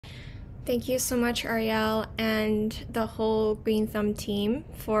Thank you so much, Ariel, and the whole GreenThumb team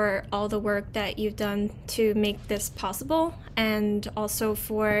for all the work that you've done to make this possible, and also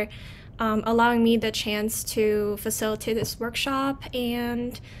for allowing me the chance to facilitate this workshop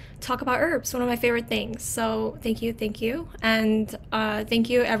and talk about herbs, one of my favorite things. So thank you, and thank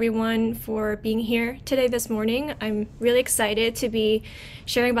you everyone for being here today this morning. I'm really excited to be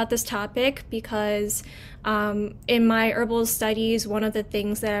sharing about this topic because in my herbal studies, one of the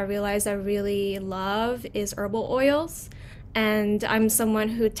things that I realized I really love is herbal oils. And I'm someone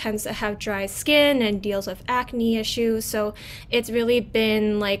who tends to have dry skin and deals with acne issues. So it's really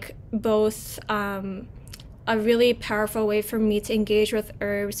been like both a really powerful way for me to engage with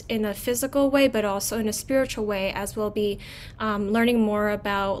herbs in a physical way, but also in a spiritual way, as we'll be learning more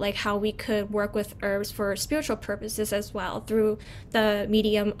about like how we could work with herbs for spiritual purposes as well through the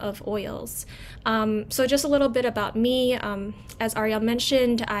medium of oils. So just a little bit about me. As Ariel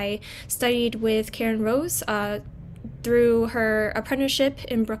mentioned, I studied with Karen Rose through her apprenticeship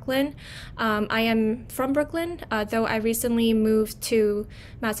in Brooklyn. I am from Brooklyn, though I recently moved to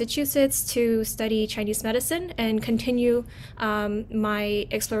Massachusetts to study Chinese medicine and continue my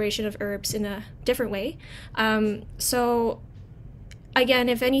exploration of herbs in a different way. So again,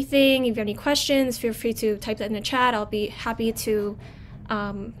 if anything, if you have any questions, feel free to type that in the chat. I'll be happy to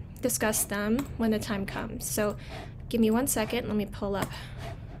discuss them when the time comes. So give me 1 second. Let me pull up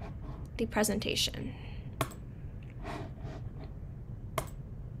the presentation.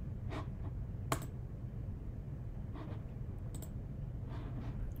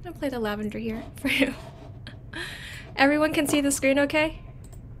 I'm gonna play the lavender here for you. Everyone can see the screen okay?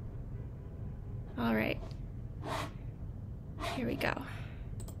 All right. Here we go.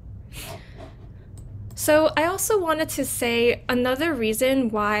 So I also wanted to say another reason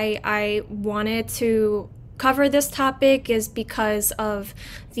why I wanted to cover this topic is because of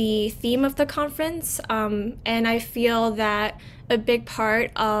the theme of the conference. And I feel that a big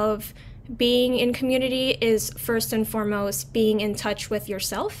part of being in community is first and foremost being in touch with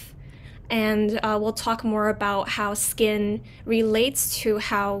yourself. And we'll talk more about how skin relates to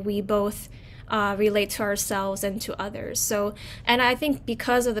how we both relate to ourselves and to others. So, and I think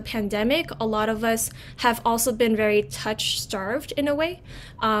because of the pandemic, a lot of us have also been very touch starved in a way,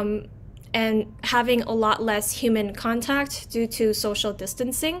 and having a lot less human contact due to social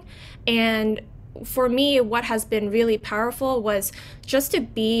distancing. And for me, what has been really powerful was just to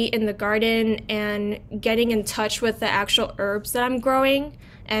be in the garden and getting in touch with the actual herbs that I'm growing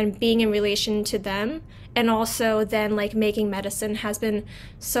and being in relation to them. And also then like making medicine has been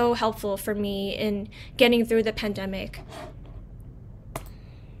so helpful for me in getting through the pandemic.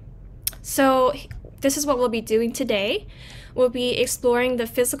 So this is what we'll be doing today. We'll be exploring the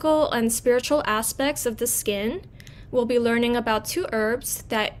physical and spiritual aspects of the skin. We'll be learning about 2 herbs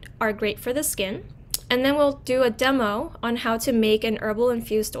that are great for the skin. And then we'll do a demo on how to make an herbal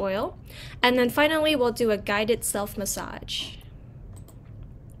infused oil. And then finally, we'll do a guided self-massage.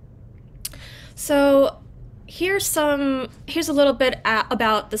 So here's a little bit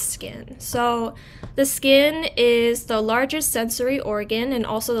about the skin. So the skin is the largest sensory organ and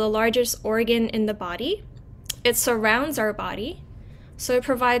also the largest organ in the body. It surrounds our body. So it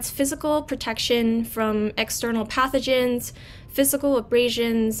provides physical protection from external pathogens, physical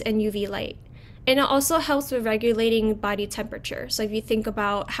abrasions, and UV light. And it also helps with regulating body temperature. So if you think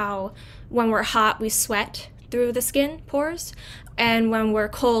about how when we're hot, we sweat through the skin pores, and when we're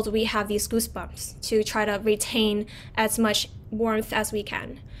cold, we have these goosebumps to try to retain as much warmth as we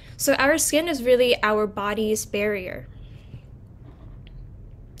can. So our skin is really our body's barrier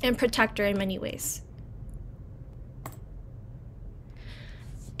and protector in many ways.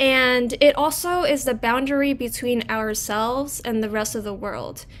 And it also is the boundary between ourselves and the rest of the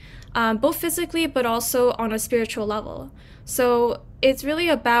world, both physically but also on a spiritual level. So it's really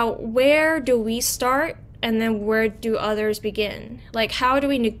about where do we start and then where do others begin? Like how do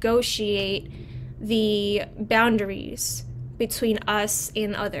we negotiate the boundaries between us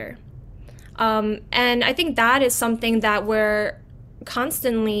and other? And I think that is something that we're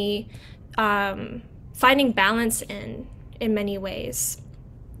constantly finding balance in many ways.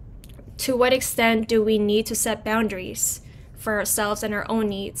 To what extent do we need to set boundaries for ourselves and our own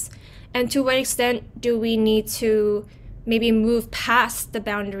needs? And to what extent do we need to maybe move past the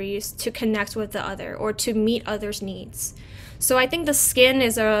boundaries to connect with the other or to meet others' needs? So I think the skin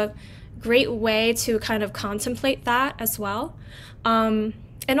is a great way to kind of contemplate that as well. And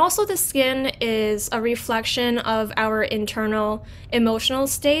also the skin is a reflection of our internal emotional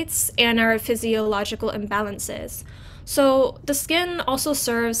states and our physiological imbalances. So the skin also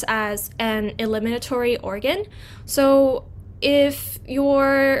serves as an eliminatory organ. So if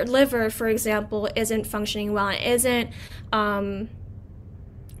your liver, for example, isn't functioning well and isn't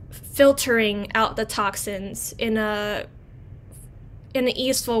filtering out the toxins in an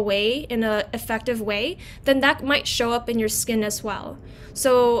easeful way, in an effective way, then that might show up in your skin as well.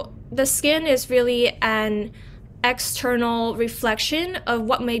 So the skin is really an external reflection of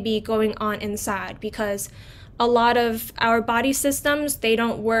what may be going on inside, because a lot of our body systems, they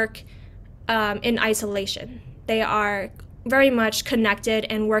don't work in isolation. They are very much connected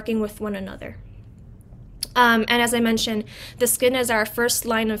and working with one another. And as I mentioned, the skin is our first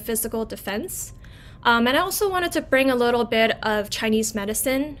line of physical defense. And I also wanted to bring a little bit of Chinese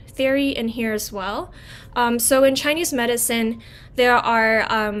medicine theory in here as well. So in Chinese medicine, there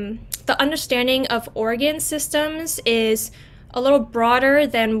are the understanding of organ systems is a little broader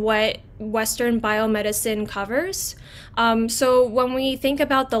than what Western biomedicine covers. So when we think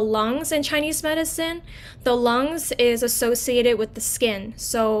about the lungs in Chinese medicine, the lungs is associated with the skin.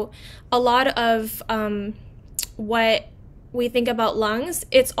 So a lot of what we think about lungs,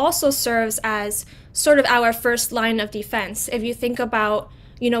 it also serves as sort of our first line of defense. If you think about,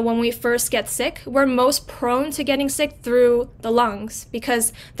 you know, when we first get sick, we're most prone to getting sick through the lungs,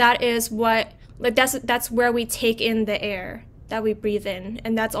 because that is what, like, that's where we take in the air that we breathe in,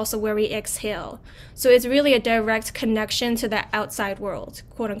 and that's also where we exhale. So it's really a direct connection to the outside world,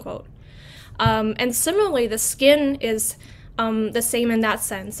 quote unquote. And similarly, the skin is the same in that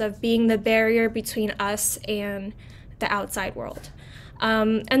sense of being the barrier between us and the outside world.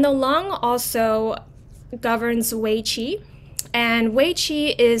 And the lung also governs Wei Qi, and Wei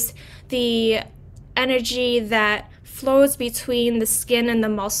Qi is the energy that flows between the skin and the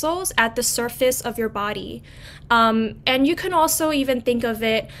muscles at the surface of your body. And you can also even think of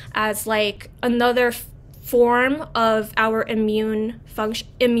it as like another form of our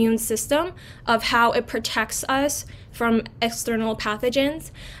immune system, of how it protects us from external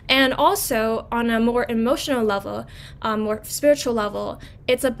pathogens. And also on a more emotional level, more spiritual level,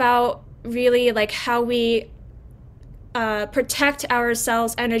 it's about really like how we protect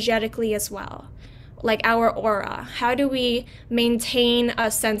ourselves energetically as well, like our aura. How do we maintain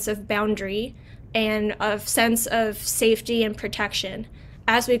a sense of boundary and a sense of safety and protection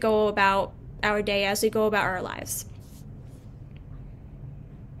as we go about our day, as we go about our lives?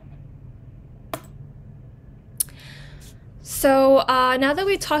 So now that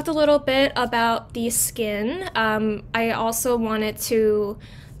we talked a little bit about the skin, I also wanted to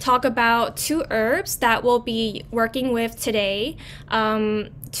talk about 2 herbs that we'll be working with today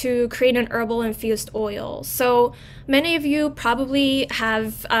to create an herbal infused oil. So many of you probably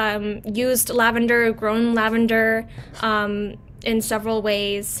have used lavender, grown lavender in several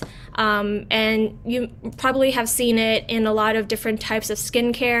ways, and you probably have seen it in a lot of different types of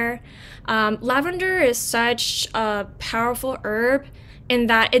skincare. Lavender is such a powerful herb in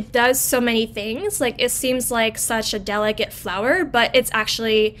that it does so many things. Like, it seems like such a delicate flower, but it's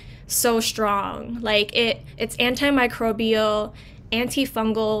actually so strong. Like, it's antimicrobial,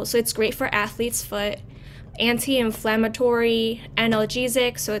 antifungal, so it's great for athlete's foot, anti-inflammatory,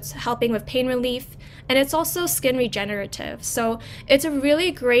 analgesic, so it's helping with pain relief, and it's also skin regenerative. So it's a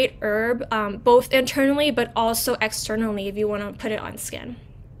really great herb, both internally but also externally if you want to put it on skin.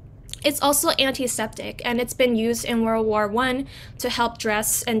 It's also antiseptic, and it's been used in World War I to help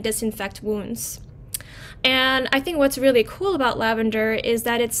dress and disinfect wounds. And I think what's really cool about lavender is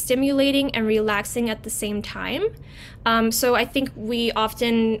that it's stimulating and relaxing at the same time. So I think we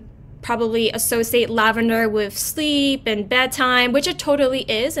often probably associate lavender with sleep and bedtime, which it totally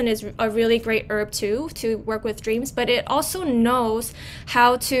is, and is a really great herb too to work with dreams, but it also knows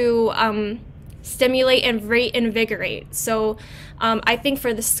how to stimulate and reinvigorate. So I think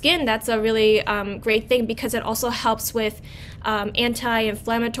for the skin, that's a really great thing, because it also helps with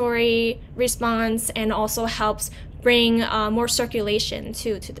anti-inflammatory response, and also helps bring more circulation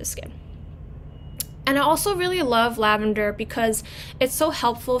to the skin. And I also really love lavender because it's so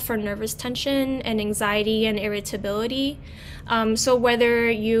helpful for nervous tension and anxiety and irritability. So whether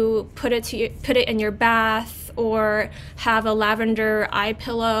you put it in your bath, or have a lavender eye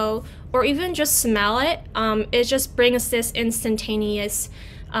pillow, or even just smell it, it just brings this instantaneous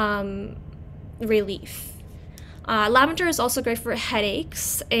relief. Lavender is also great for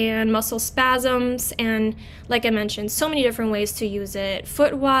headaches and muscle spasms, and like I mentioned, so many different ways to use it.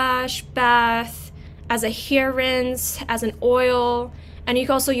 Foot wash, bath, as a hair rinse, as an oil, and you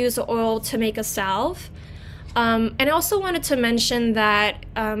can also use the oil to make a salve. And I also wanted to mention that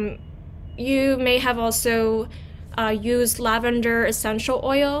you may have also used lavender essential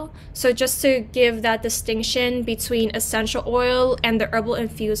oil. So just to give that distinction between essential oil and the herbal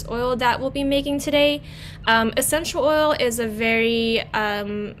infused oil that we'll be making today, essential oil is a very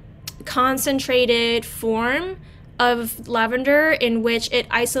concentrated form of lavender in which it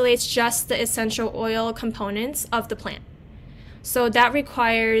isolates just the essential oil components of the plant. So that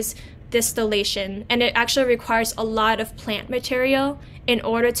requires distillation, and it actually requires a lot of plant material in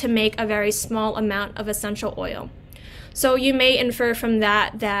order to make a very small amount of essential oil. So you may infer from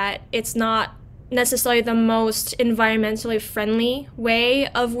that that it's not necessarily the most environmentally friendly way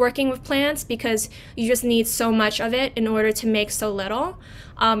of working with plants because you just need so much of it in order to make so little.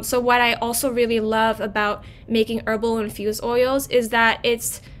 So what I also really love about making herbal infused oils is that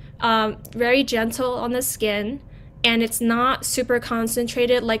it's very gentle on the skin, and it's not super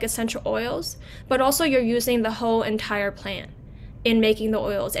concentrated like essential oils, but also you're using the whole entire plant in making the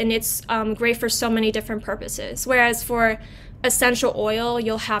oils, and it's great for so many different purposes. Whereas for essential oil,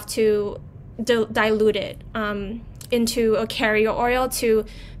 you'll have to dilute it into a carrier oil to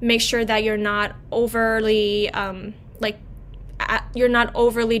make sure that you're not overly you're not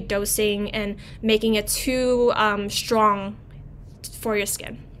overly dosing and making it too strong for your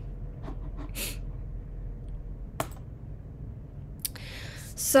skin.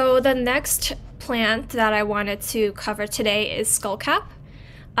 So the next plant that I wanted to cover today is skullcap.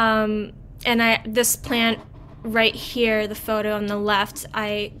 This plant right here, the photo on the left,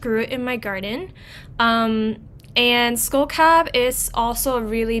 I grew it in my garden. And skullcap is also a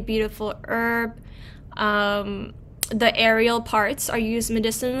really beautiful herb. The aerial parts are used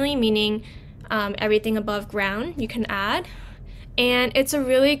medicinally, meaning everything above ground you can add. And it's a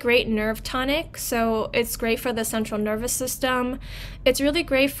really great nerve tonic, so it's great for the central nervous system. It's really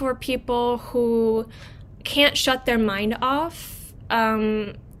great for people who can't shut their mind off,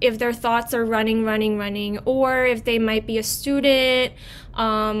 if their thoughts are running, or if they might be a student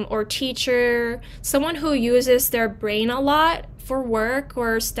or teacher, someone who uses their brain a lot for work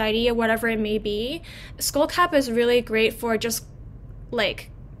or study or whatever it may be. Skullcap is really great for just like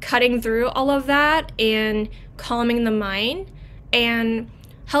cutting through all of that and calming the mind and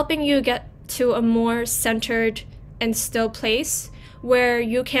helping you get to a more centered and still place where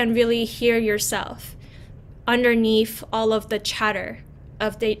you can really hear yourself underneath all of the chatter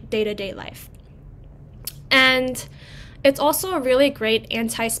of day-to-day life. And it's also a really great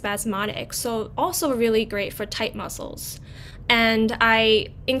anti-spasmodic, so also really great for tight muscles. And I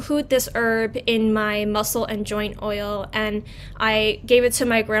include this herb in my muscle and joint oil, and I gave it to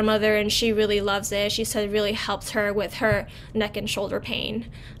my grandmother and she really loves it. She said it really helps her with her neck and shoulder pain.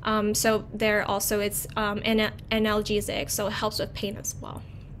 So there also it's an analgesic, so it helps with pain as well.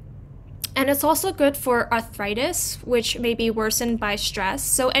 And it's also good for arthritis, which may be worsened by stress.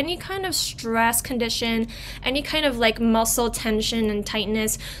 So any kind of stress condition, any kind of like muscle tension and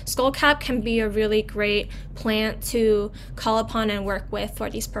tightness, skullcap can be a really great plant to call upon and work with for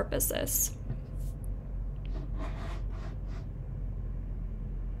these purposes.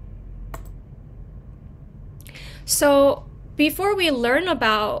 So before we learn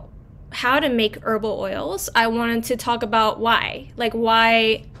about how to make herbal oils, I wanted to talk about why. Like,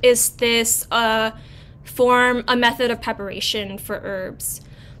 why is this a method of preparation for herbs?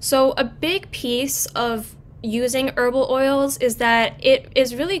 So a big piece of using herbal oils is that it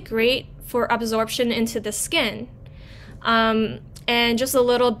is really great for absorption into the skin. And just a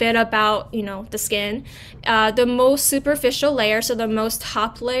little bit about, the skin. The most superficial layer, so the most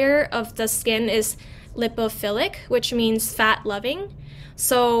top layer of the skin is lipophilic, which means fat-loving.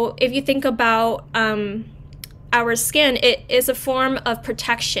 So if you think about our skin, it is a form of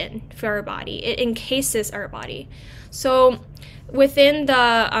protection for our body. It encases our body. So within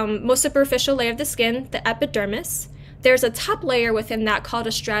the most superficial layer of the skin, the epidermis, there's a top layer within that called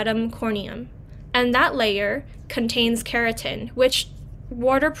a stratum corneum. And that layer contains keratin, which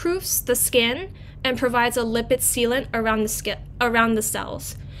waterproofs the skin and provides a lipid sealant around the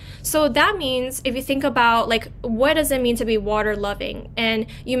cells. So that means if you think about like what does it mean to be water loving, and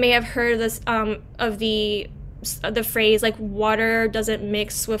you may have heard this of the phrase like water doesn't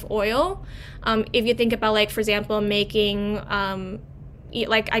mix with oil. If you think about like, for example, making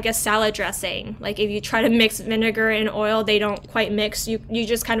salad dressing, like if you try to mix vinegar and oil, they don't quite mix. You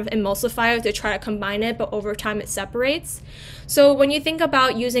just kind of emulsify it to try to combine it, but over time it separates. So when you think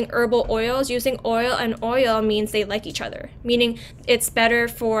about using herbal oils, using oil and oil means they like each other, meaning it's better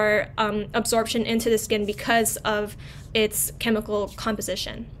for absorption into the skin because of its chemical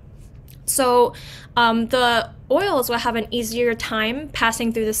composition. So the oils will have an easier time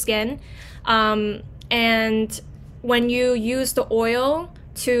passing through the skin, and when you use the oil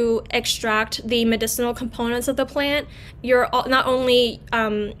to extract the medicinal components of the plant, you're not only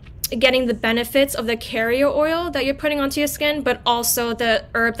getting the benefits of the carrier oil that you're putting onto your skin, but also the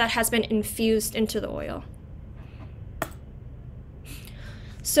herb that has been infused into the oil.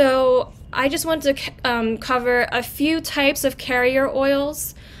 So I just want to cover a few types of carrier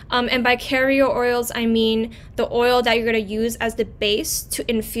oils. And by carrier oils, I mean the oil that you're going to use as the base to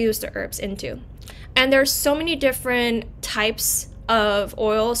infuse the herbs into. And there's so many different types of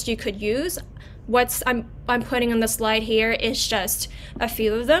oils you could use. What I'm putting on the slide here is just a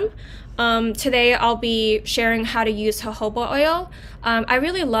few of them. Today I'll be sharing how to use jojoba oil. I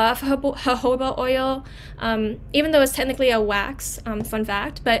really love jojoba oil, even though it's technically a wax, fun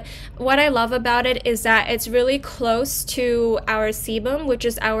fact. But what I love about it is that it's really close to our sebum, which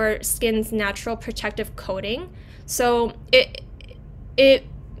is our skin's natural protective coating. So it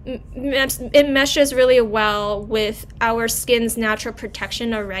meshes really well with our skin's natural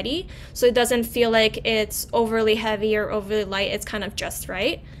protection already. So it doesn't feel like it's overly heavy or overly light. It's kind of just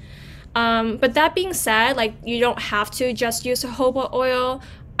right. But that being said, like, you don't have to just use jojoba oil.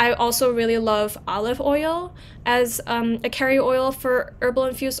 I also really love olive oil as a carrier oil for herbal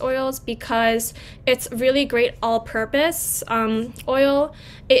infused oils because it's really great all-purpose oil.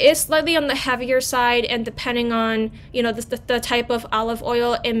 It is slightly on the heavier side, and depending on the type of olive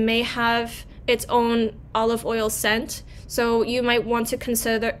oil, it may have its own olive oil scent. So you might want to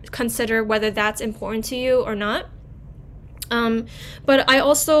consider whether that's important to you or not. But I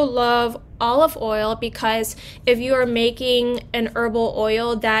also love olive oil because if you are making an herbal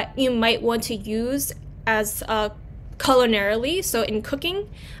oil that you might want to use as culinarily, so in cooking,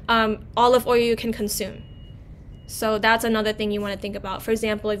 olive oil you can consume. So that's another thing you want to think about. For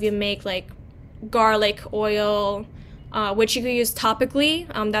example, if you make like garlic oil, which you could use topically,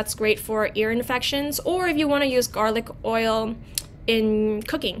 that's great for ear infections, or if you want to use garlic oil in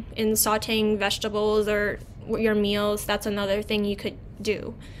cooking, in sauteing vegetables or your meals, that's another thing you could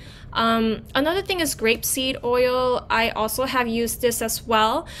do. Another thing is grapeseed oil. I also have used this as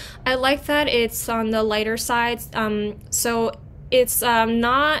well. I like that it's on the lighter side, so it's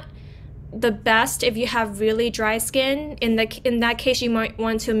not the best if you have really dry skin. In that case, you might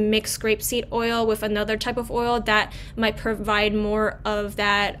want to mix grapeseed oil with another type of oil that might provide more of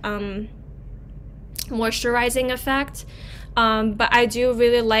that moisturizing effect. But I do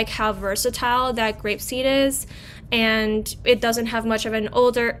really like how versatile that grapeseed is, and it doesn't have much of an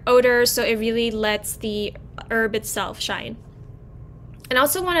odor, so it really lets the herb itself shine. And I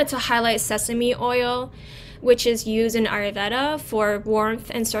also wanted to highlight sesame oil, which is used in Ayurveda for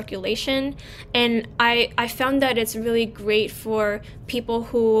warmth and circulation. And I found that it's really great for people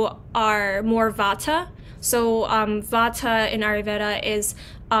who are more Vata. So Vata in Ayurveda is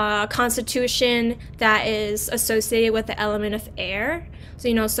a constitution that is associated with the element of air.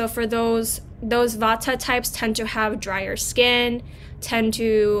 So, so for those Vata types tend to have drier skin,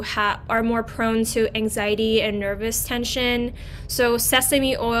 are more prone to anxiety and nervous tension. So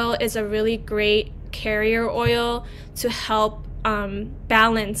sesame oil is a really great carrier oil to help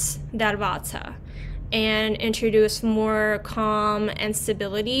balance that Vata and introduce more calm and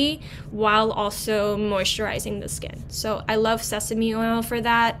stability while also moisturizing the skin. So I love sesame oil for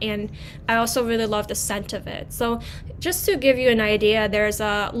that, and I also really love the scent of it. So just to give you an idea, there's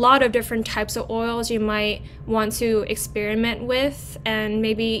a lot of different types of oils you might want to experiment with, and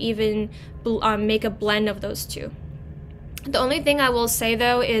maybe even make a blend of those two. The only thing I will say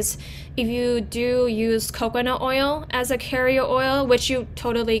though is if you do use coconut oil as a carrier oil, which you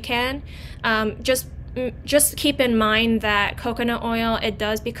totally can, just keep in mind that coconut oil, it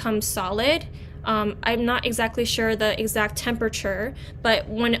does become solid. I'm not exactly sure the exact temperature, but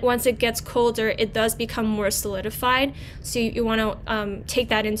once it gets colder, it does become more solidified. So you want to take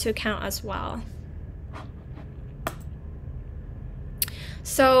that into account as well.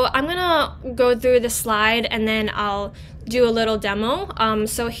 So I'm gonna go through the slide and then I'll do a little demo.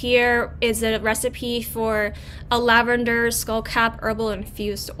 So here is a recipe for a lavender skullcap herbal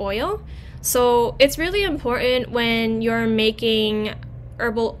infused oil. So it's really important when you're making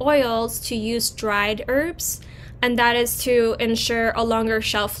herbal oils to use dried herbs, and that is to ensure a longer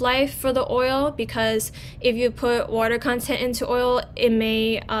shelf life for the oil, because if you put water content into oil, it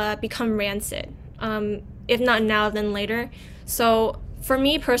may become rancid. If not now, then later. So for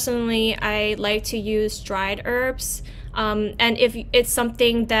me personally, I like to use dried herbs. And if it's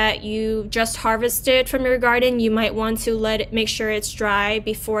something that you just harvested from your garden, you might want to make sure it's dry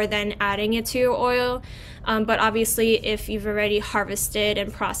before then adding it to your oil. But obviously, if you've already harvested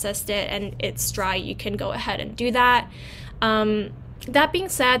and processed it and it's dry, you can go ahead and do that. That being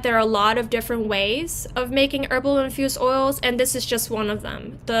said, there are a lot of different ways of making herbal infused oils, and this is just one of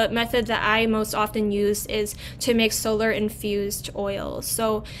them. The method that I most often use is to make solar infused oils.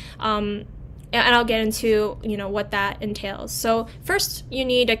 So, and I'll get into, what that entails. So first, you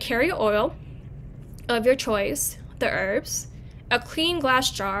need a carrier oil of your choice, the herbs, a clean glass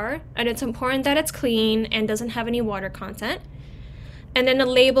jar, and it's important that it's clean and doesn't have any water content, and then a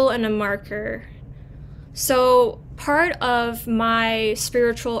label and a marker. So part of my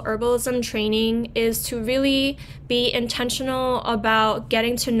spiritual herbalism training is to really be intentional about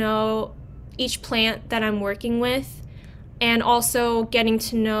getting to know each plant that I'm working with, and also getting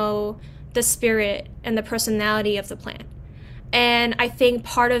to know the spirit and the personality of the plant. And I think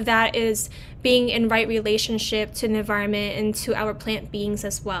part of that is being in right relationship to the environment and to our plant beings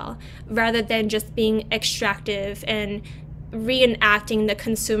as well, rather than just being extractive and reenacting the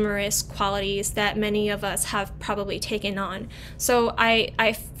consumerist qualities that many of us have probably taken on. So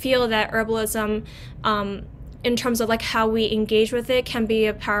I feel that herbalism, in terms of like how we engage with it, can be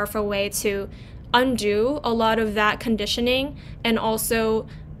a powerful way to undo a lot of that conditioning and also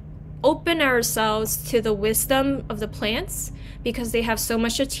open ourselves to the wisdom of the plants, because they have so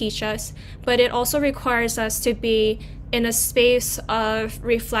much to teach us. But it also requires us to be in a space of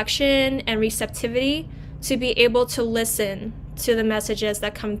reflection and receptivity to be able to listen to the messages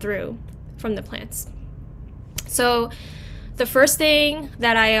that come through from the plants. So the first thing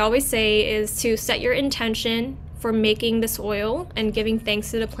that I always say is to set your intention for making this oil and giving thanks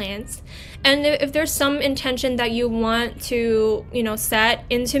to the plants. And if there's some intention that you want to, set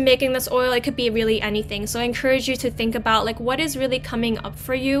into making this oil, it could be really anything. So I encourage you to think about like what is really coming up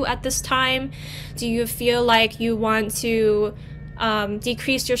for you at this time. Do you feel like you want to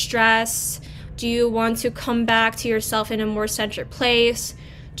decrease your stress? Do you want to come back to yourself in a more centered place?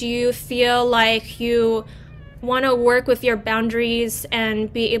 Do you feel like you want to work with your boundaries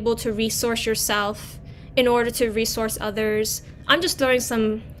and be able to resource yourself in order to resource others? I'm just throwing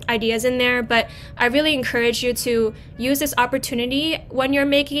some ideas in there, but I really encourage you to use this opportunity when you're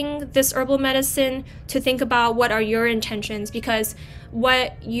making this herbal medicine to think about what are your intentions, because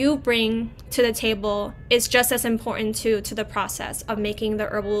what you bring to the table is just as important to the process of making the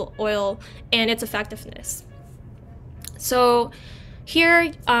herbal oil and its effectiveness. So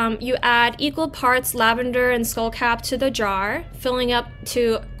here you add equal parts lavender and skullcap to the jar, filling up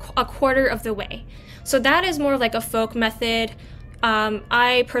to a quarter of the way. So that is more like a folk method.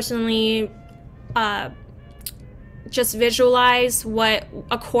 I personally just visualize what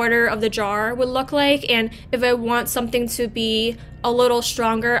a quarter of the jar would look like, and if I want something to be a little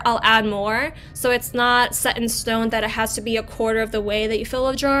stronger, I'll add more. So it's not set in stone that it has to be a quarter of the way that you fill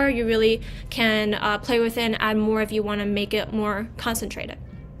a jar. You really can play with it and add more if you want to make it more concentrated.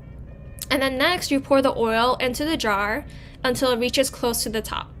 And then next you pour the oil into the jar until it reaches close to the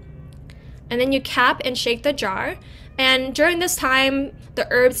top. And then you cap and shake the jar. And during this time, the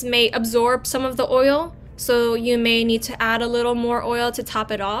herbs may absorb some of the oil, so you may need to add a little more oil to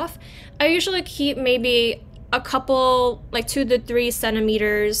top it off. I usually keep maybe a couple, like 2 to 3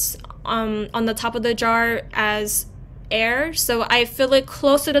 centimeters on the top of the jar as air, so I fill it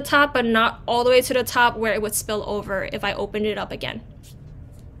close to the top, but not all the way to the top where it would spill over if I opened it up again.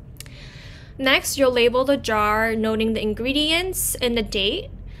 Next, you'll label the jar, noting the ingredients and the date.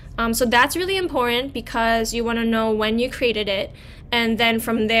 So that's really important because you want to know when you created it, and then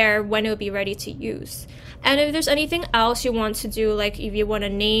from there when it will be ready to use. And if there's anything else you want to do, like if you want to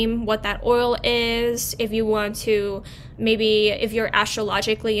name what that oil is, if you want to, maybe if you're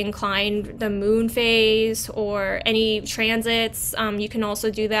astrologically inclined, the moon phase or any transits, you can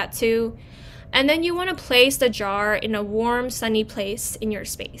also do that too. And then you want to place the jar in a warm, sunny place in your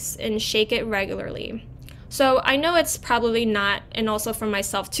space and shake it regularly. So I know it's probably not, and also for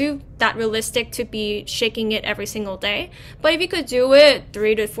myself too, that realistic to be shaking it every single day. But if you could do it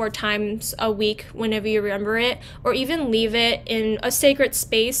 3 to 4 times a week whenever you remember it, or even leave it in a sacred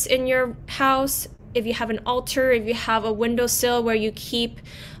space in your house, if you have an altar, if you have a windowsill where you keep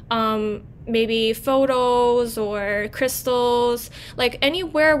maybe photos or crystals, like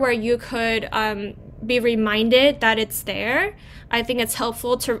anywhere where you could be reminded that it's there. I think it's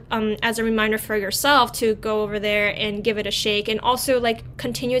helpful to, as a reminder for yourself, to go over there and give it a shake, and also like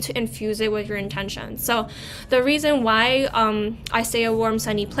continue to infuse it with your intention. So the reason why I say a warm,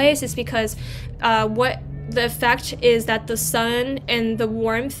 sunny place is because what the effect is that the sun and the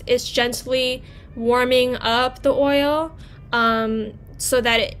warmth is gently warming up the oil, so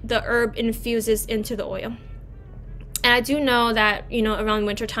that the herb infuses into the oil. And I do know that, you know, around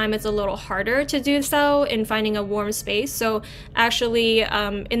wintertime it's a little harder to do so in finding a warm space. So actually,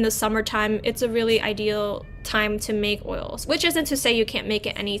 in the summertime, it's a really ideal time to make oils, which isn't to say you can't make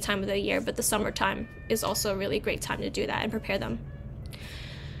it any time of the year, but the summertime is also a really great time to do that and prepare them.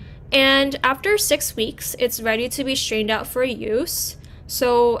 And after 6 weeks, it's ready to be strained out for use.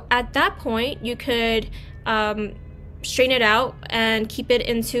 So at that point, you could strain it out and keep it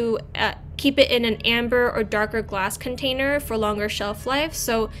in an amber or darker glass container for longer shelf life.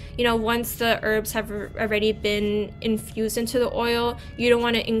 So, you know, once the herbs have already been infused into the oil, you don't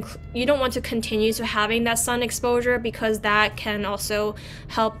want to continue to having that sun exposure, because that can also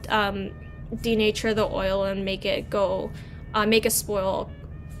help denature the oil and make it spoil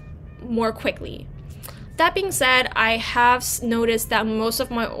more quickly. That being said, I have noticed that most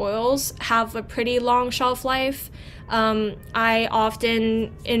of my oils have a pretty long shelf life. I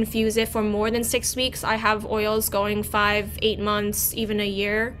often infuse it for more than 6 weeks. I have oils going 5, 8 months, even a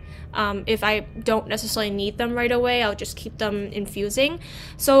year. If I don't necessarily need them right away, I'll just keep them infusing.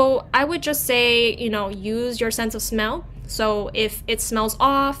 So I would just say, you know, use your sense of smell. So if it smells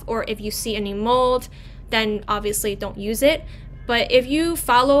off or if you see any mold, then obviously don't use it. But if you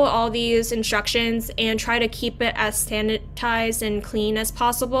follow all these instructions and try to keep it as sanitized and clean as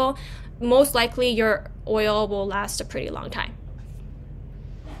possible, most likely your oil will last a pretty long time.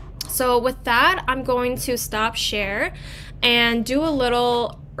 So with that, I'm going to stop share and do a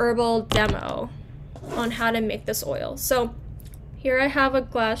little herbal demo on how to make this oil. So here I have a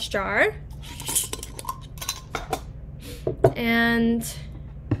glass jar, and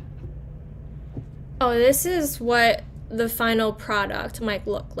this is what the final product might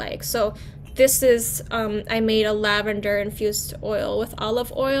look like. So this is, I made a lavender infused oil with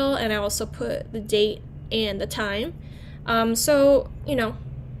olive oil, and I also put the date and the time. So, you know,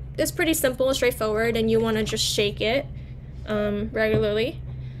 it's pretty simple and straightforward, and you want to just shake it regularly.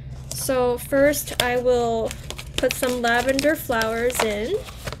 So first I will put some lavender flowers in,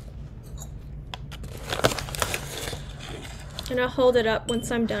 and I'll hold it up once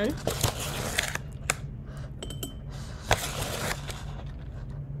I'm done.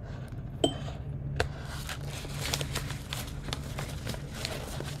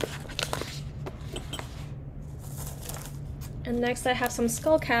 And next I have some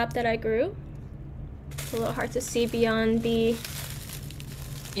skullcap that I grew. It's a little hard to see beyond the...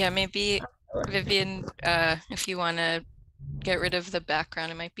 Yeah, maybe Vivian, if you want to get rid of the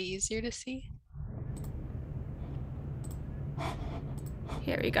background, it might be easier to see.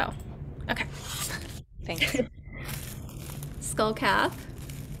 Here we go. Okay. Thanks. Skullcap.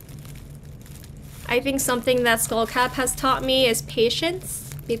 I think something that skullcap has taught me is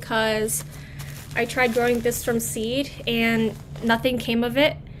patience, because I tried growing this from seed and nothing came of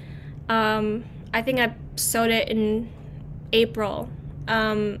it. I think I sowed it in April,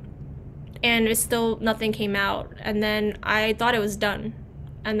 and it still nothing came out. And then I thought it was done.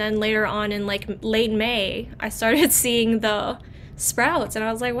 And then later on in like late May, I started seeing the sprouts, and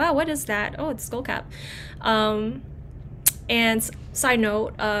I was like, wow, what is that? Oh, it's skullcap. And side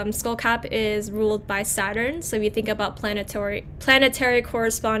note, skullcap is ruled by Saturn. So if you think about planetary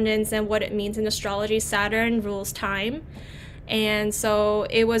correspondence and what it means in astrology, Saturn rules time. And so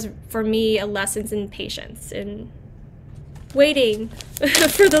it was, for me, a lesson in patience and waiting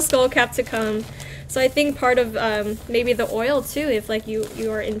for the skullcap to come. So I think part of maybe the oil too, if like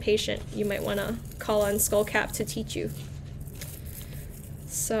you are impatient, you might want to call on skullcap to teach you.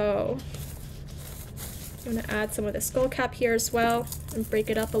 So I'm going to add some of the skullcap here as well and break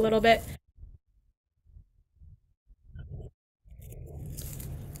it up a little bit.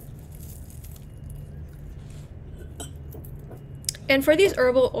 And for these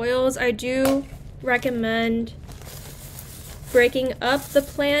herbal oils, I do recommend breaking up the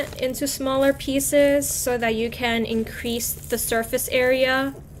plant into smaller pieces so that you can increase the surface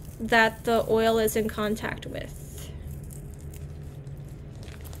area that the oil is in contact with.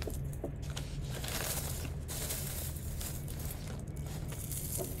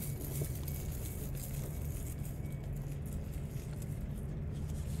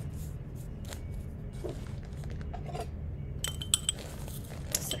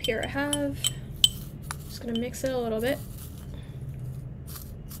 So here I have, just gonna mix it a little bit.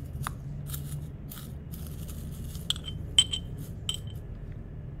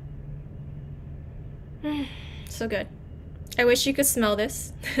 So good. I wish you could smell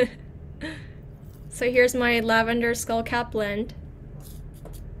this. So here's my lavender skullcap blend.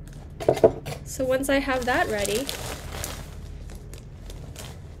 So once I have that ready,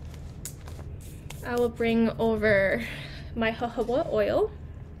 I will bring over my jojoba oil.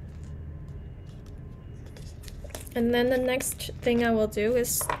 And then the next thing I will do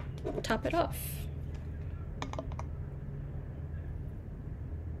is top it off.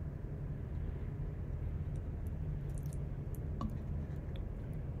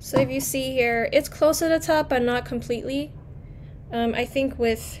 So if you see here, it's close to the top, but not completely. I think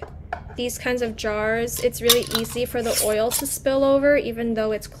with these kinds of jars, it's really easy for the oil to spill over even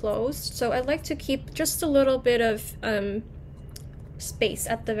though it's closed. So I like to keep just a little bit of space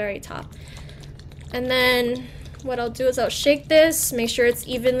at the very top. And then what I'll do is I'll shake this, make sure it's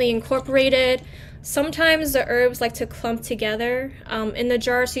evenly incorporated. Sometimes the herbs like to clump together in the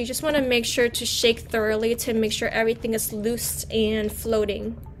jar, so you just want to make sure to shake thoroughly to make sure everything is loose and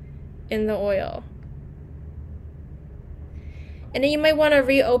floating in the oil. And then you might want to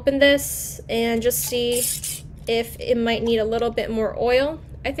reopen this and just see if it might need a little bit more oil.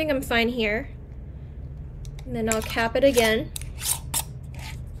 I think I'm fine here. And then I'll cap it again.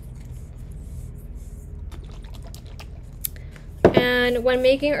 And when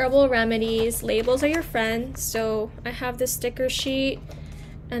making herbal remedies, labels are your friend. So I have this sticker sheet,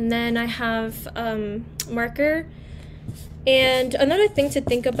 and then I have marker. And another thing to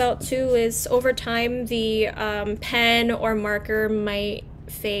think about too is over time the pen or marker might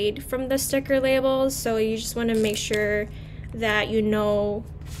fade from the sticker labels, so you just want to make sure that you know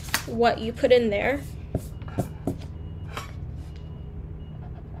what you put in there.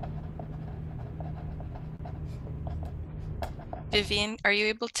 Vivian, are you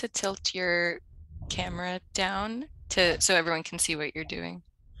able to tilt your camera down so everyone can see what you're doing?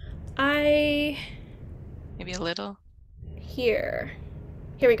 Maybe a little. Here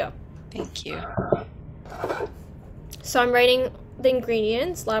we go. Thank you. So I'm writing the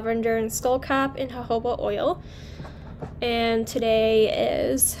ingredients: lavender and skullcap and jojoba oil. And today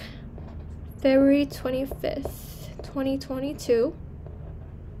is February 25th, 2022.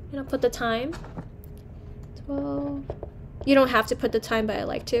 And I'll put the time. 12. You don't have to put the time, but I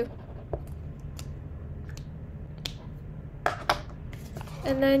like to.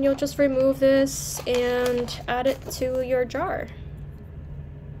 And then you'll just remove this and add it to your jar.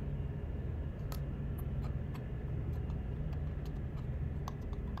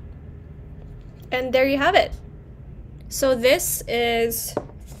 And there you have it. So this is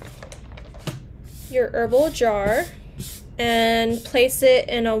your herbal jar, and place it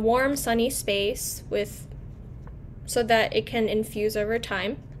in a warm, sunny space so that it can infuse over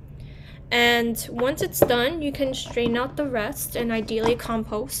time. And once it's done, you can strain out the rest and ideally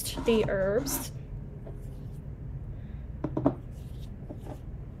compost the herbs.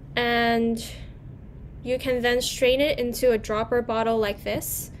 And you can then strain it into a dropper bottle like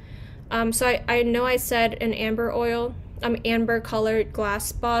this. So I know I said an amber colored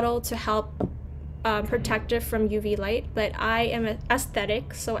glass bottle to help protect it from UV light, but I am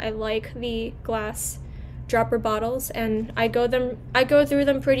aesthetic, so I like the glass dropper bottles, and I go through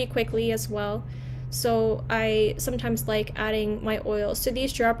them pretty quickly as well. So I sometimes like adding my oils to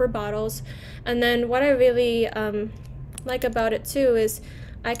these dropper bottles. And then what I really like about it too is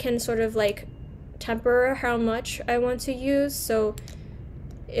I can sort of like temper how much I want to use. So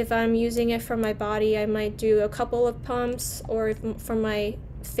if I'm using it for my body, I might do a couple of pumps, or if for my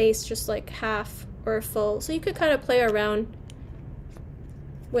face just like half or full. So you could kind of play around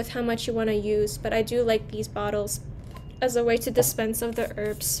with how much you want to use, but I do like these bottles as a way to dispense of the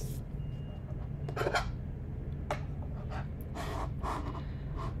herbs.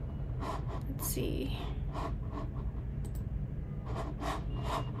 Let's see.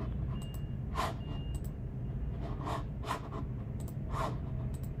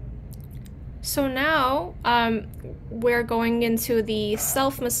 So now we're going into the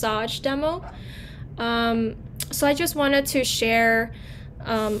self-massage demo. So I just wanted to share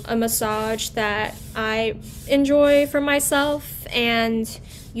a massage that I enjoy for myself, and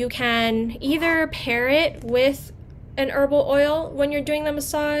you can either pair it with an herbal oil when you're doing the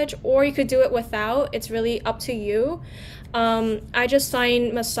massage, or you could do it without. It's really up to you. I just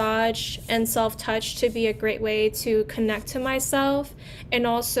find massage and self-touch to be a great way to connect to myself, and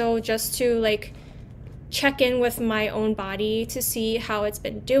also just to like check in with my own body to see how it's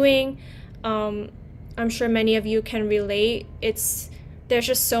been doing. I'm sure many of you can relate. There's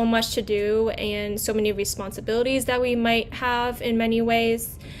just so much to do and so many responsibilities that we might have in many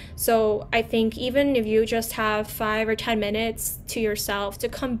ways. So I think even if you just have 5 or 10 minutes to yourself to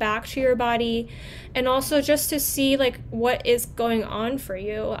come back to your body, and also just to see like what is going on for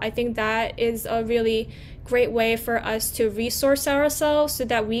you, I think that is a really great way for us to resource ourselves so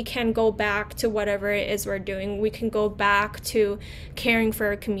that we can go back to whatever it is we're doing. We can go back to caring for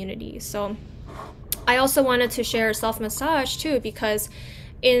our community. So I also wanted to share self-massage too, because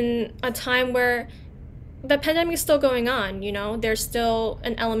in a time where the pandemic is still going on, you know? There's still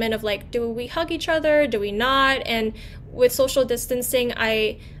an element of like, do we hug each other? Do we not? And with social distancing,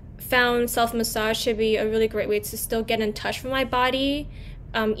 I found self massage to be a really great way to still get in touch with my body,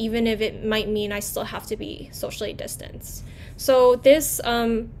 even if it might mean I still have to be socially distanced. So this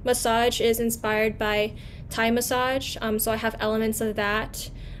massage is inspired by Thai massage. So I have elements of that,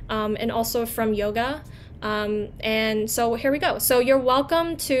 and also from yoga. And so here we go. So you're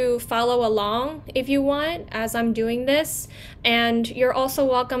welcome to follow along if you want as I'm doing this. And you're also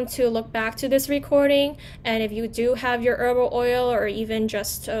welcome to look back to this recording. And if you do have your herbal oil or even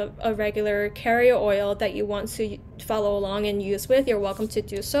just a regular carrier oil that you want to follow along and use with, you're welcome to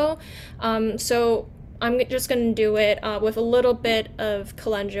do so. So I'm just going to do it with a little bit of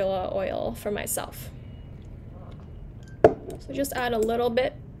calendula oil for myself. So just add a little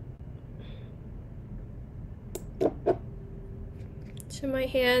bit to my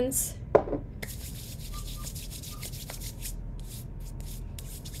hands.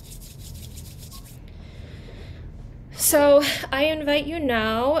 So I invite you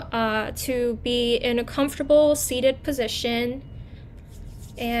now to be in a comfortable seated position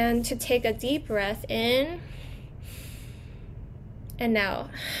and to take a deep breath in and out.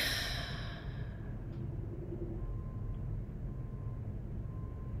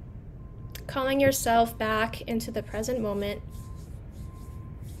 Calling yourself back into the present moment.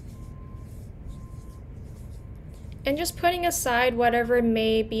 And just putting aside whatever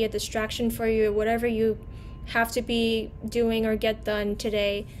may be a distraction for you, whatever you have to be doing or get done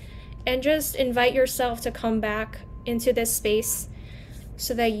today. And just invite yourself to come back into this space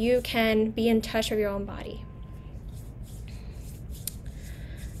so that you can be in touch with your own body.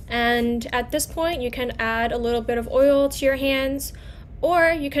 And at this point, you can add a little bit of oil to your hands,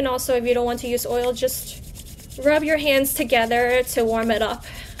 or you can also, if you don't want to use oil, just rub your hands together to warm it up.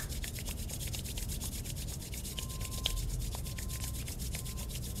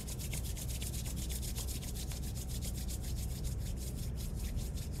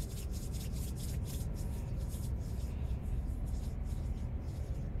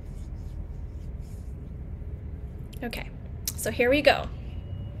 Okay, so here we go.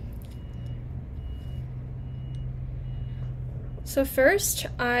 So first,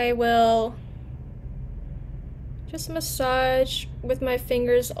 I will just massage with my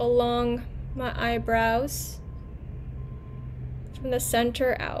fingers along my eyebrows from the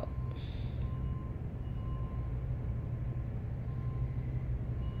center out.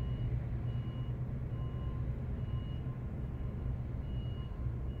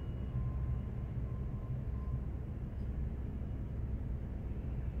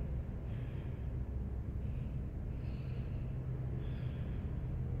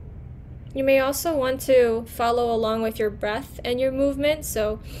 You may also want to follow along with your breath and your movement,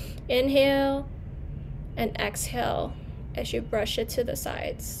 so inhale and exhale as you brush it to the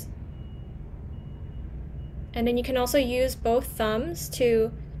sides. And then you can also use both thumbs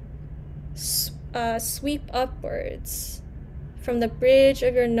to sweep upwards from the bridge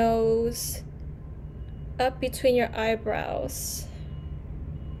of your nose up between your eyebrows.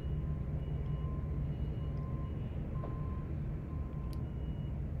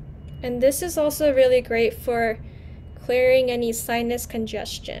 And this is also really great for clearing any sinus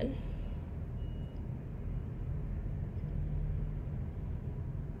congestion.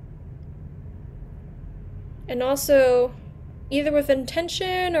 And also, either with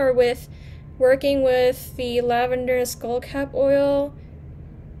intention or with working with the lavender skullcap oil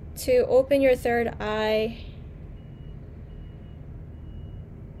to open your third eye,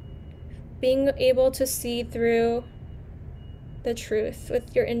 being able to see through the truth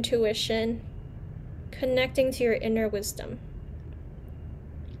with your intuition, connecting to your inner wisdom.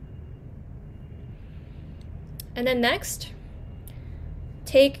 And then next,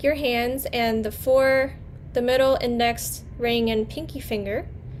 take your hands and the middle index, ring, and pinky finger,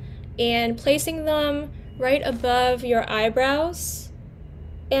 and placing them right above your eyebrows,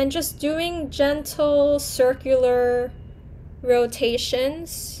 and just doing gentle circular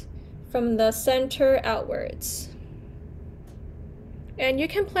rotations from the center outwards. And you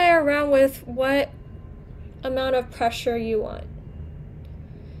can play around with what amount of pressure you want.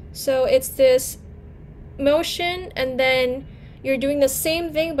 So it's this motion, and then you're doing the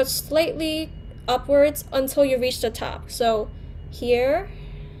same thing but slightly upwards until you reach the top. So here,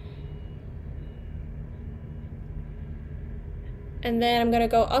 and then I'm gonna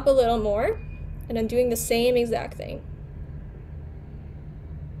go up a little more, and I'm doing the same exact thing.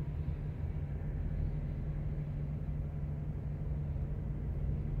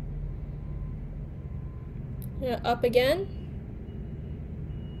 Up again.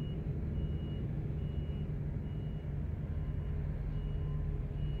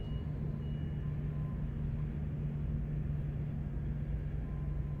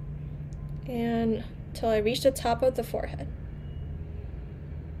 and till I reach the top of the forehead.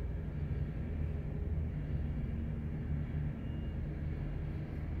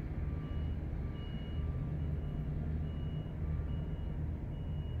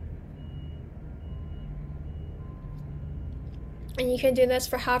 And you can do this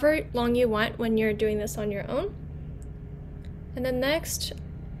for however long you want when you're doing this on your own. And then next,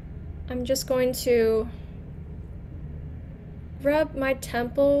 I'm just going to rub my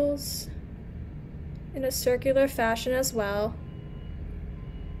temples in a circular fashion as well.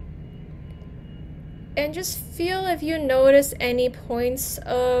 And just feel if you notice any points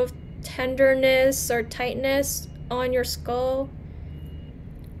of tenderness or tightness on your skull.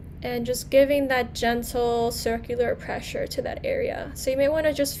 And just giving that gentle circular pressure to that area. So you may want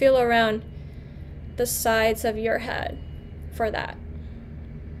to just feel around the sides of your head for that.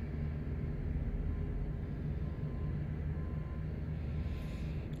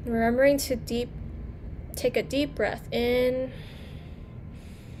 Remembering to take a deep breath in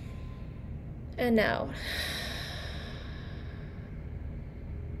and out.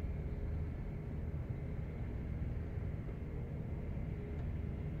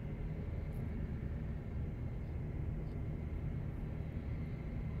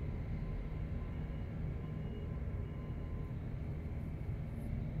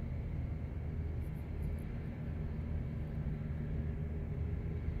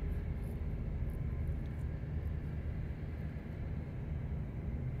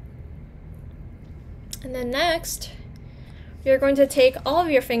 And then next, you're going to take all of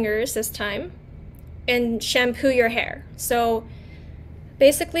your fingers this time and shampoo your hair. So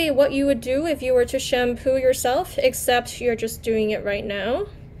basically what you would do if you were to shampoo yourself, except you're just doing it right now.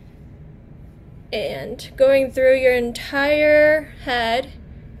 And going through your entire head,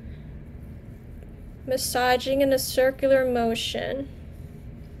 massaging in a circular motion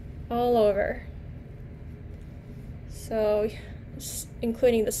all over. So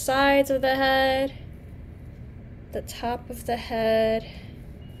including the sides of the head, the top of the head,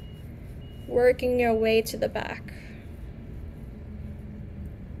 working your way to the back.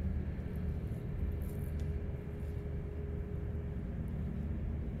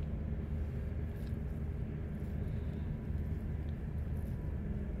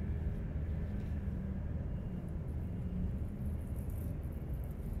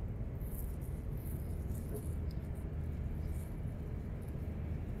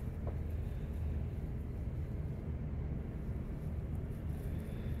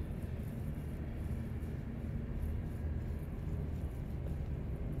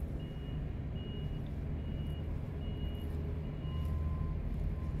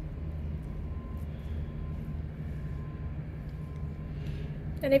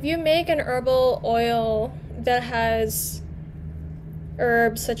 And if you make an herbal oil that has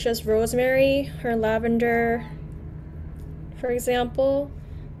herbs such as rosemary or lavender, for example,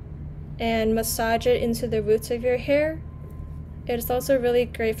 and massage it into the roots of your hair, it is also really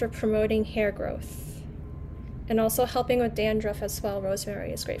great for promoting hair growth and also helping with dandruff as well.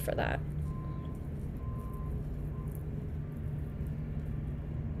 Rosemary is great for that.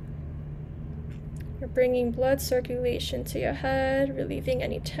 You're bringing blood circulation to your head, relieving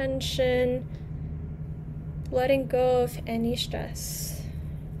any tension, letting go of any stress.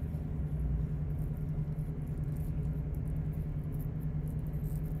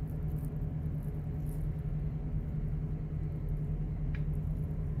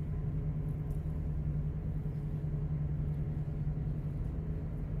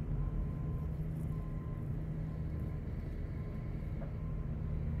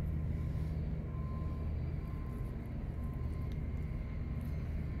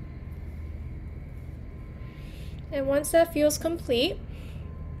 And once that feels complete,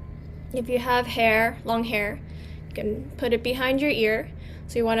 if you have hair, long hair, you can put it behind your ear.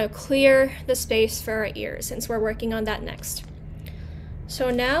 So you want to clear the space for our ears since we're working on that next.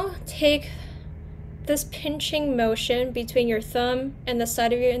 So now take this pinching motion between your thumb and the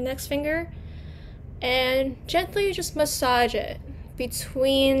side of your index finger and gently just massage it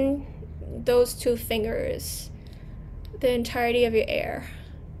between those two fingers, the entirety of your ear.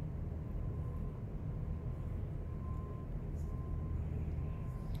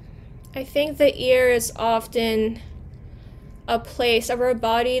 I think the ear is often a place of our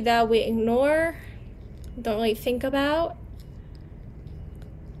body that we ignore, don't really think about.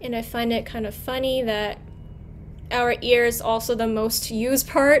 And I find it kind of funny that our ear is also the most used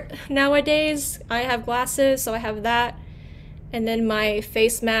part nowadays. I have glasses, so I have that. And then my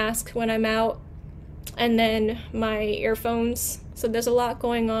face mask when I'm out. And then my earphones. So there's a lot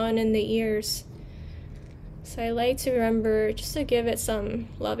going on in the ears. So I like to remember just to give it some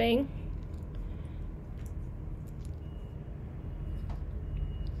loving.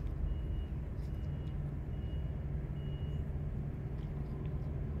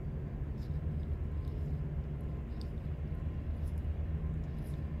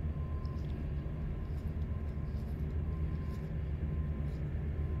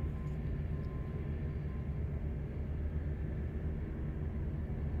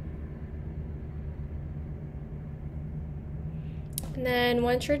 And then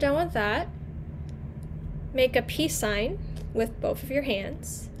once you're done with that, make a peace sign with both of your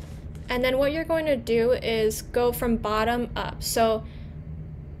hands. And then what you're going to do is go from bottom up. So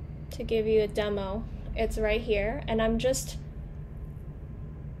to give you a demo, it's right here, and I'm just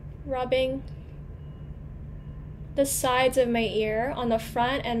rubbing the sides of my ear on the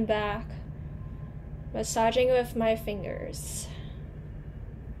front and back, massaging with my fingers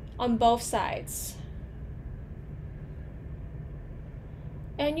on both sides.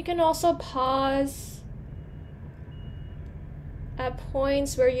 And you can also pause at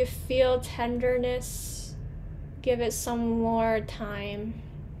points where you feel tenderness. Give it some more time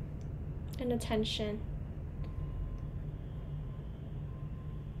and attention.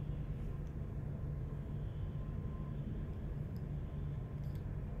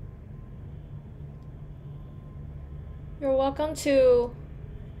 You're welcome to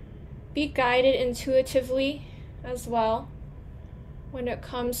be guided intuitively as well when it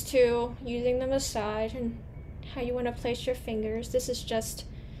comes to using the massage and how you want to place your fingers. This is just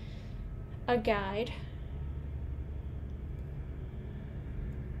a guide.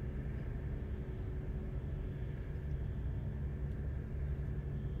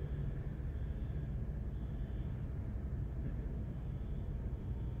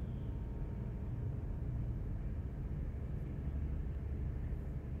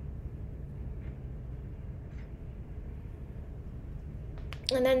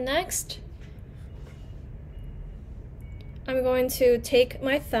 And then next, I'm going to take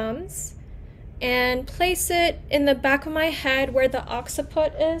my thumbs and place it in the back of my head where the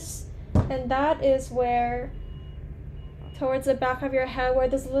occiput is. And that is where, towards the back of your head, where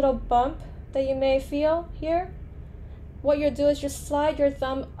this little bump that you may feel here. What you'll do is just slide your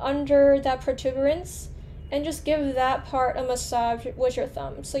thumb under that protuberance and just give that part a massage with your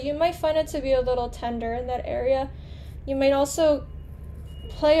thumb. So you might find it to be a little tender in that area. You might also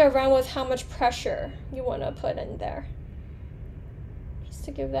play around with how much pressure you want to put in there, just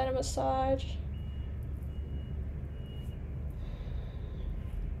to give that a massage.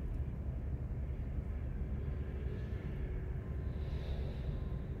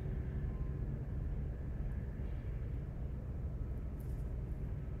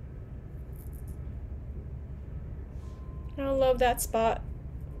 I love that spot.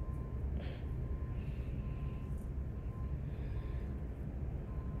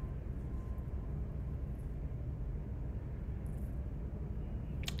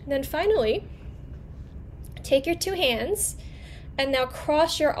 Then finally, take your two hands and now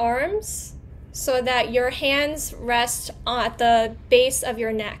cross your arms so that your hands rest at the base of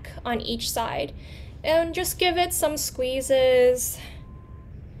your neck on each side. And just give it some squeezes.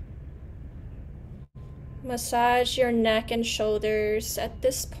 Massage your neck and shoulders at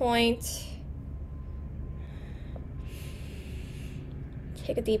this point.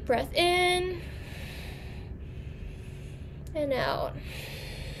 Take a deep breath in and out.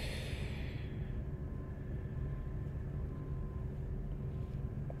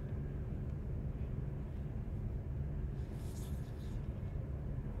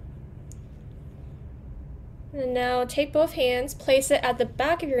 And now take both hands, place it at the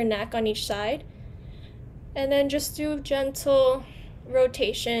back of your neck on each side, and then just do gentle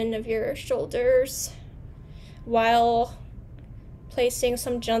rotation of your shoulders while placing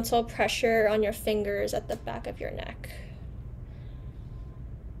some gentle pressure on your fingers at the back of your neck.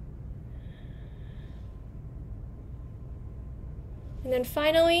 And then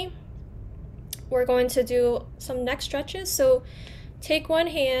finally, we're going to do some neck stretches. So take one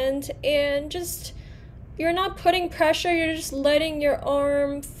hand and just, you're not putting pressure, you're just letting your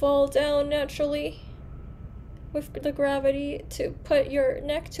arm fall down naturally with the gravity to put your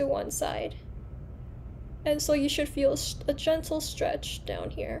neck to one side. And so you should feel a gentle stretch down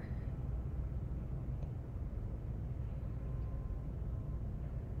here.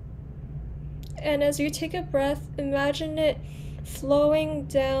 And as you take a breath, imagine it flowing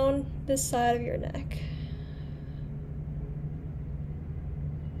down the side of your neck.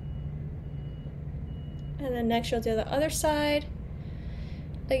 And then next you'll do the other side.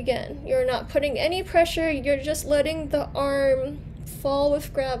 Again, you're not putting any pressure, you're just letting the arm fall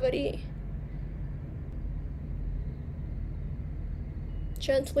with gravity.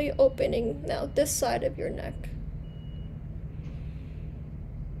 Gently opening now this side of your neck.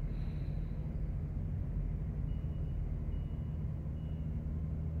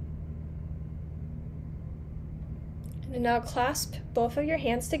 And now clasp both of your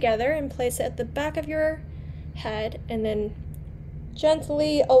hands together and place it at the back of your head, and then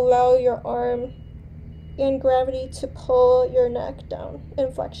gently allow your arm and gravity to pull your neck down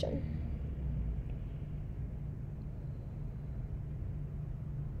in flexion.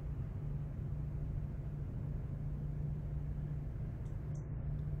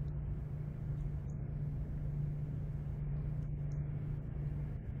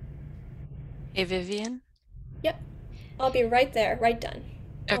 Hey, Vivian. Yep, I'll be right there, right done.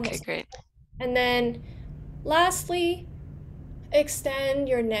 Okay, Almost. great. And then lastly, extend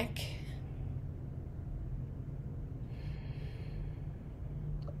your neck.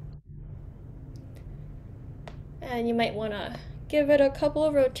 And you might want to give it a couple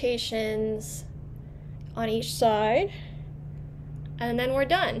of rotations on each side. And then we're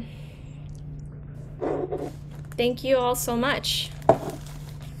done. Thank you all so much.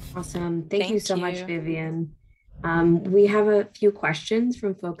 Awesome. Thank you Thank so much, you. Vivian. We have a few questions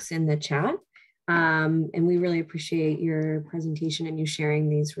from folks in the chat, and we really appreciate your presentation and you sharing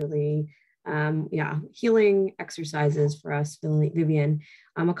these really, healing exercises for us, Vivian.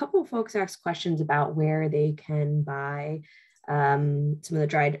 A couple of folks asked questions about where they can buy some of the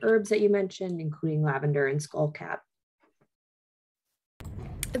dried herbs that you mentioned, including lavender and skullcap.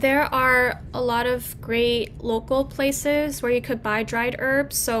 There are a lot of great local places where you could buy dried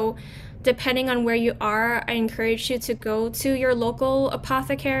herbs. So, depending on where you are, I encourage you to go to your local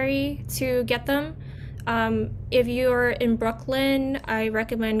apothecary to get them. If you're in Brooklyn, I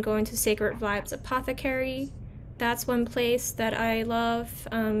recommend going to Sacred Vibes Apothecary. That's one place that I love.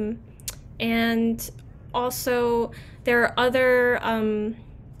 And also, there are other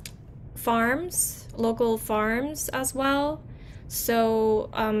farms, local farms as well. So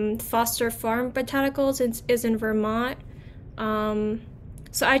Foster Farm Botanicals is in Vermont. Um,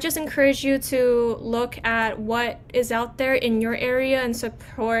 so I just encourage you to look at what is out there in your area and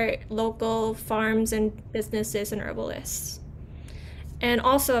support local farms and businesses and herbalists. And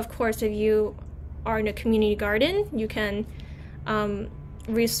also, of course, if you are in a community garden, you can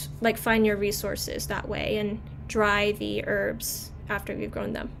find your resources that way and dry the herbs after you've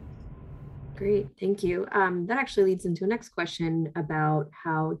grown them. Great, thank you. That actually leads into a next question about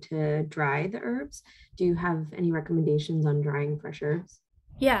how to dry the herbs. Do you have any recommendations on drying fresh herbs?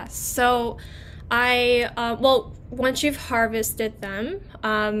 Yeah, so once you've harvested them,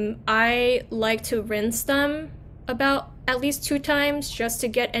 I like to rinse them about at least 2 times just to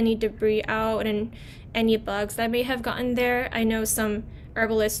get any debris out and any bugs that may have gotten there. I know some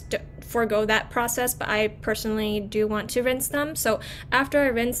herbalists forego that process, but I personally do want to rinse them. So after I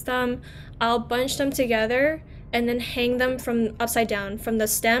rinse them, I'll bunch them together and then hang them from upside down, from the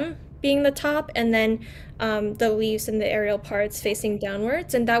stem being the top, and then the leaves and the aerial parts facing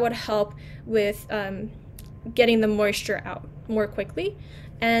downwards, and that would help with getting the moisture out more quickly.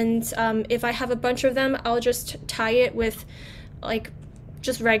 And if I have a bunch of them, I'll just tie it with like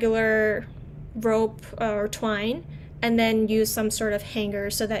just regular rope or twine, and then use some sort of hanger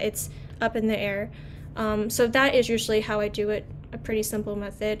so that it's up in the air. So that is usually how I do it, a pretty simple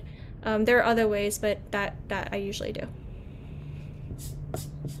method. There are other ways, but that I usually do.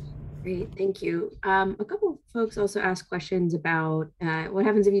 Great, thank you. A couple of folks also asked questions about what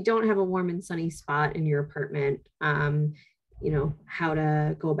happens if you don't have a warm and sunny spot in your apartment, how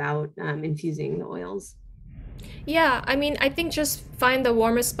to go about infusing the oils. Yeah, I mean, I think just find the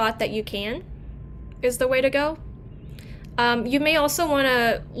warmest spot that you can is the way to go. You may also want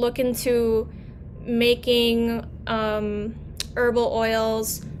to look into making herbal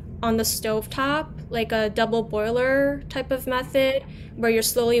oils on the stovetop, like a double boiler type of method where you're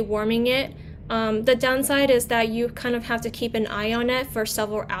slowly warming it. The downside is that you kind of have to keep an eye on it for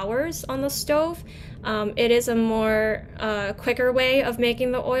several hours on the stove. It is a more quicker way of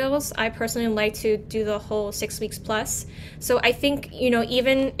making the oils. I personally like to do the whole 6 weeks plus. So I think,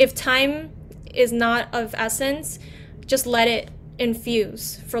 even if time is not of essence, just let it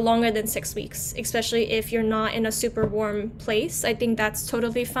infuse for longer than 6 weeks, especially if you're not in a super warm place. I think that's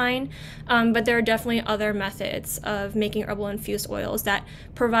totally fine. But there are definitely other methods of making herbal infused oils that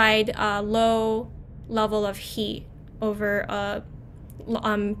provide a low level of heat over a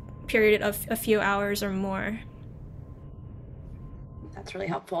period of a few hours or more. That's really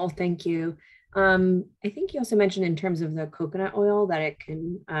helpful. Thank you. I think you also mentioned in terms of the coconut oil that it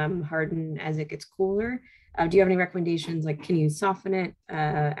can harden as it gets cooler. Do you have any recommendations? Like, can you soften it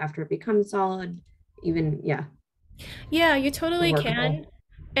after it becomes solid? Yeah, you totally Workable. can.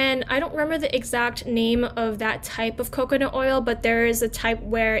 And I don't remember the exact name of that type of coconut oil, but there is a type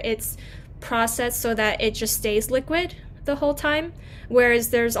where it's processed so that it just stays liquid the whole time. Whereas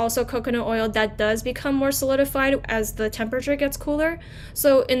there's also coconut oil that does become more solidified as the temperature gets cooler.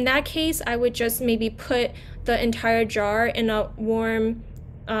 So in that case, I would just maybe put the entire jar in a warm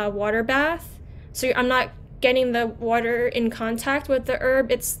water bath. So I'm not getting the water in contact with the herb,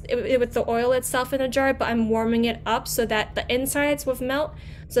 with the oil itself in the jar, but I'm warming it up so that the insides will melt,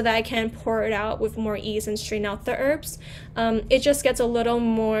 so that I can pour it out with more ease and strain out the herbs. It just gets a little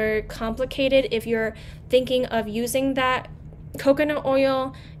more complicated if you're thinking of using that coconut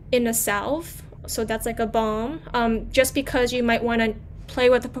oil in a salve. So that's like a balm. Just because you might want to play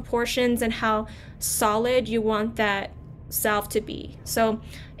with the proportions and how solid you want that salve to be. So,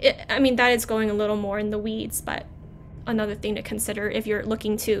 I mean, that is going a little more in the weeds, but another thing to consider if you're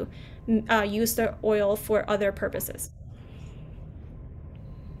looking to use the oil for other purposes.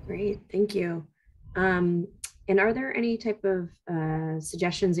 Great, thank you. And are there any type of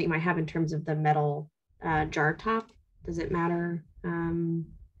suggestions that you might have in terms of the metal jar top? Does it matter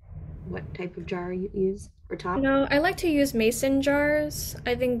what type of jar you use or top? No, I like to use mason jars.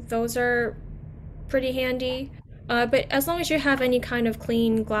 I think those are pretty handy. But as long as you have any kind of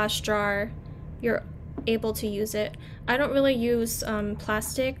clean glass jar, you're able to use it. I don't really use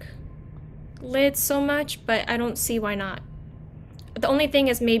plastic lids so much, but I don't see why not. The only thing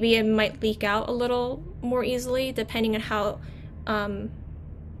is maybe it might leak out a little more easily depending on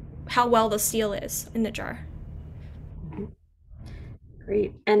how well the seal is in the jar.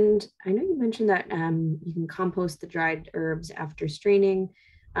 Great. And I know you mentioned that you can compost the dried herbs after straining.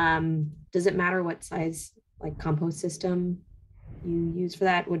 Does it matter what size like compost system you use for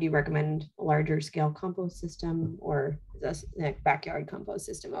that? Would you recommend a larger scale compost system, or is a backyard compost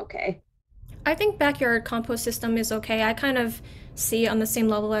system okay? I think backyard compost system is okay. I kind of see it on the same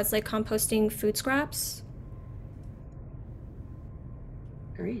level as like composting food scraps.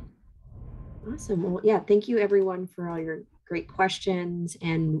 Great. Awesome. Well, yeah, thank you everyone for all your great questions.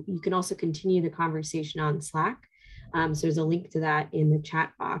 And you can also continue the conversation on Slack. So there's a link to that in the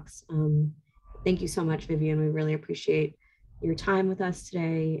chat box. Thank you so much, Vivian. We really appreciate your time with us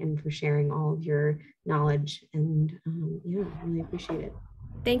today and for sharing all of your knowledge. And yeah, really appreciate it.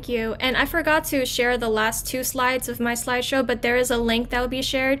 Thank you. And I forgot to share the last 2 slides of my slideshow, but there is a link that will be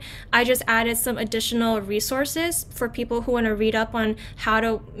shared. I just added some additional resources for people who want to read up on how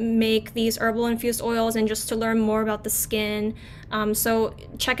to make these herbal infused oils and just to learn more about the skin. So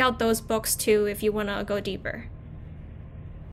check out those books too if you want to go deeper.